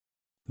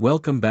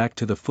Welcome back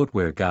to the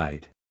Footwear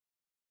Guide.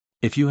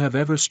 If you have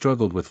ever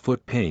struggled with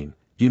foot pain,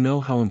 you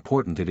know how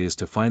important it is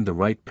to find the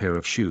right pair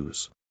of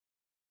shoes.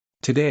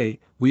 Today,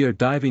 we are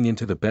diving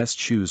into the best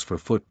shoes for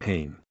foot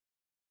pain.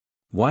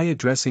 Why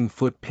addressing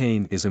foot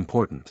pain is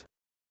important.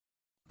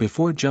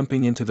 Before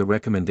jumping into the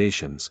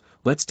recommendations,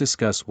 let's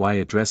discuss why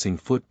addressing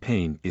foot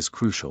pain is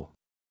crucial.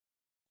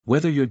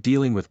 Whether you're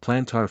dealing with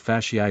plantar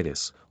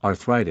fasciitis,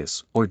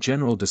 arthritis, or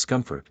general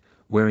discomfort,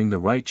 wearing the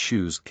right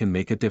shoes can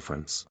make a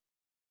difference.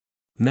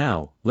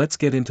 Now, let's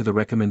get into the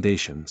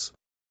recommendations.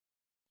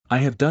 I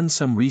have done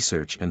some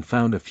research and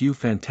found a few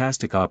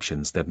fantastic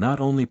options that not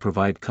only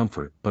provide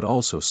comfort but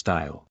also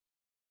style.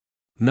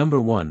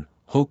 Number 1,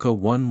 Hoka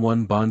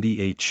 11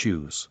 Bondi 8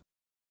 Shoes.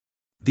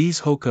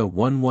 These Hoka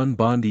 11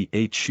 Bondi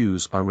 8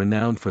 shoes are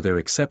renowned for their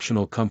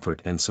exceptional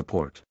comfort and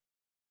support.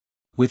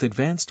 With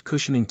advanced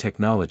cushioning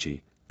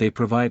technology, they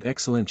provide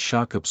excellent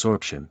shock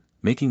absorption,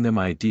 making them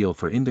ideal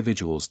for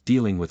individuals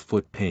dealing with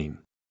foot pain.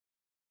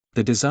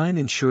 The design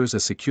ensures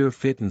a secure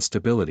fit and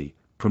stability,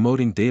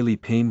 promoting daily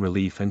pain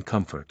relief and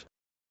comfort.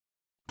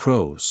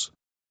 Pros: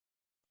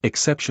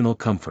 exceptional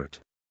comfort,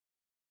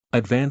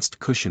 advanced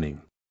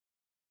cushioning,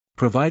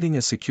 providing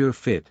a secure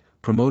fit,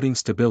 promoting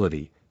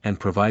stability, and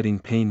providing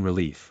pain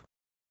relief.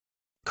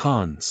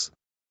 Cons: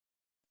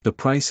 the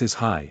price is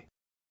high.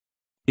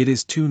 It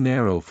is too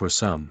narrow for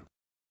some.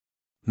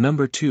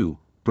 Number 2,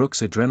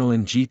 Brooks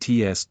Adrenaline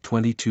GTS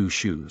 22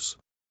 Shoes.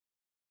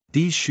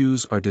 These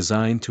shoes are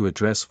designed to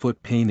address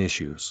foot pain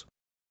issues.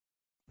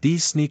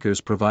 These sneakers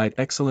provide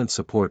excellent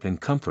support and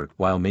comfort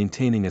while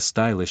maintaining a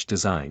stylish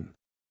design.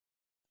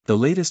 The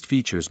latest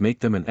features make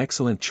them an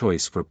excellent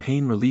choice for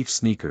pain relief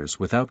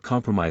sneakers without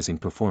compromising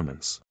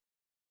performance.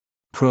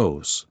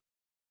 Pros: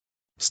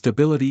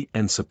 stability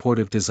and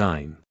supportive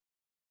design,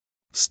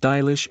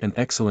 stylish and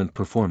excellent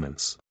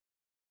performance.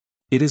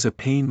 It is a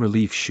pain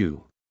relief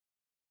shoe.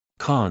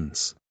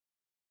 Cons: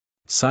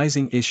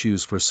 sizing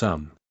issues for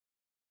some,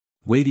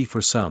 weighty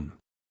for some.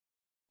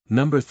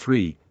 Number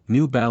 3,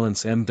 New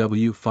Balance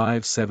MW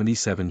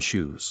 577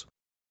 Shoes.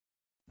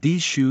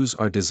 These shoes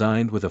are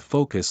designed with a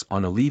focus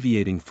on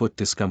alleviating foot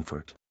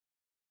discomfort.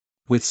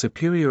 With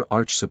superior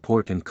arch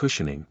support and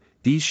cushioning,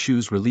 these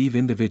shoes relieve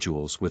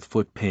individuals with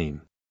foot pain.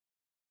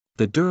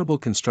 The durable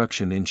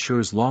construction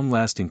ensures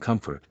long-lasting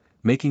comfort,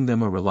 making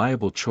them a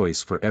reliable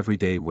choice for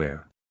everyday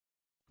wear.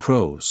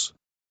 Pros: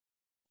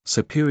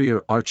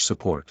 superior arch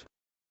support,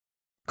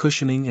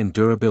 cushioning and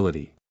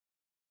durability.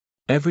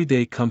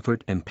 Everyday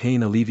comfort and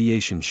pain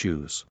alleviation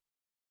shoes.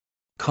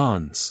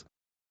 Cons: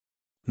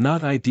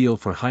 not ideal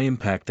for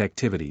high-impact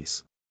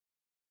activities.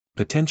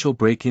 Potential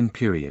break-in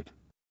period.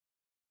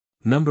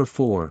 Number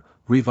 4,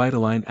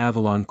 Revitalign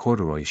Avalon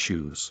Corduroy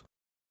Shoes.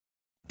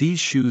 These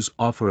shoes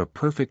offer a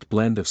perfect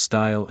blend of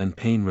style and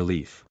pain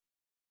relief.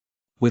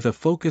 With a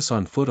focus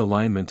on foot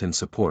alignment and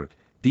support,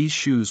 these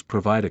shoes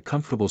provide a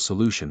comfortable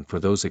solution for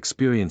those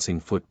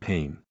experiencing foot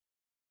pain.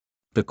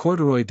 The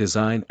corduroy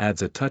design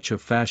adds a touch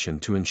of fashion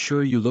to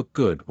ensure you look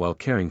good while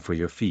caring for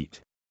your feet.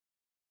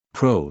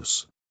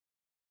 Pros: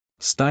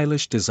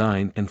 stylish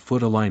design and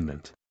foot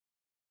alignment.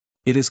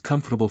 It is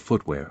comfortable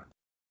footwear.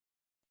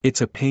 It's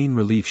a pain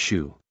relief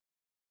shoe.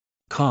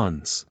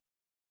 Cons: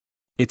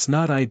 it's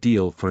not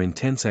ideal for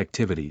intense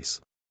activities.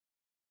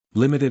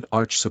 Limited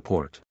arch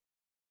support.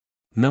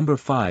 Number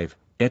 5,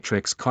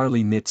 Aetrex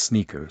Carly Knit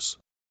Sneakers.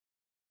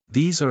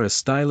 These are a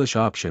stylish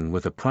option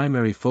with a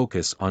primary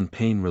focus on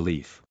pain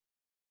relief.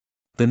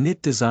 The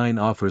knit design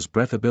offers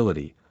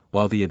breathability,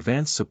 while the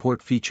advanced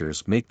support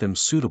features make them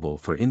suitable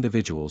for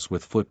individuals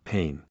with foot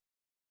pain.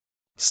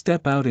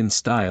 Step out in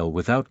style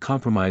without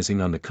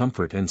compromising on the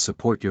comfort and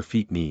support your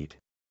feet need.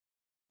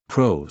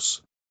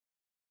 Pros: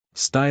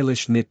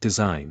 stylish knit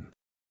design,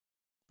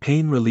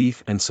 pain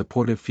relief and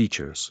supportive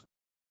features,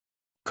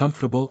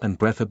 comfortable and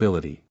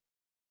breathability.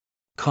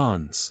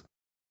 Cons: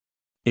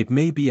 it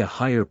may be a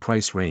higher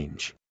price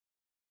range.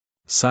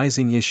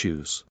 Sizing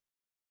issues.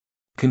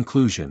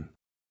 Conclusion: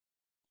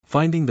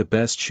 finding the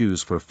best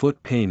shoes for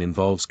foot pain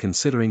involves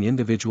considering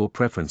individual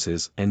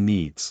preferences and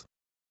needs.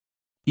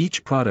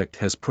 Each product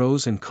has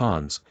pros and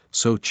cons,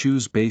 so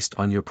choose based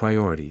on your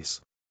priorities.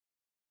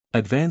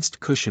 Advanced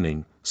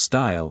cushioning,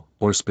 style,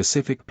 or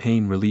specific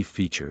pain relief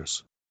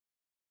features.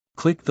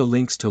 Click the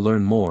links to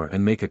learn more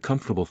and make a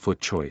comfortable foot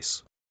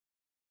choice.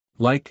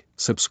 Like,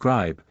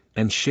 subscribe,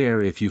 and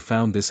share if you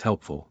found this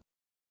helpful.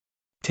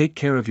 Take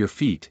care of your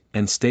feet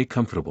and stay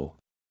comfortable.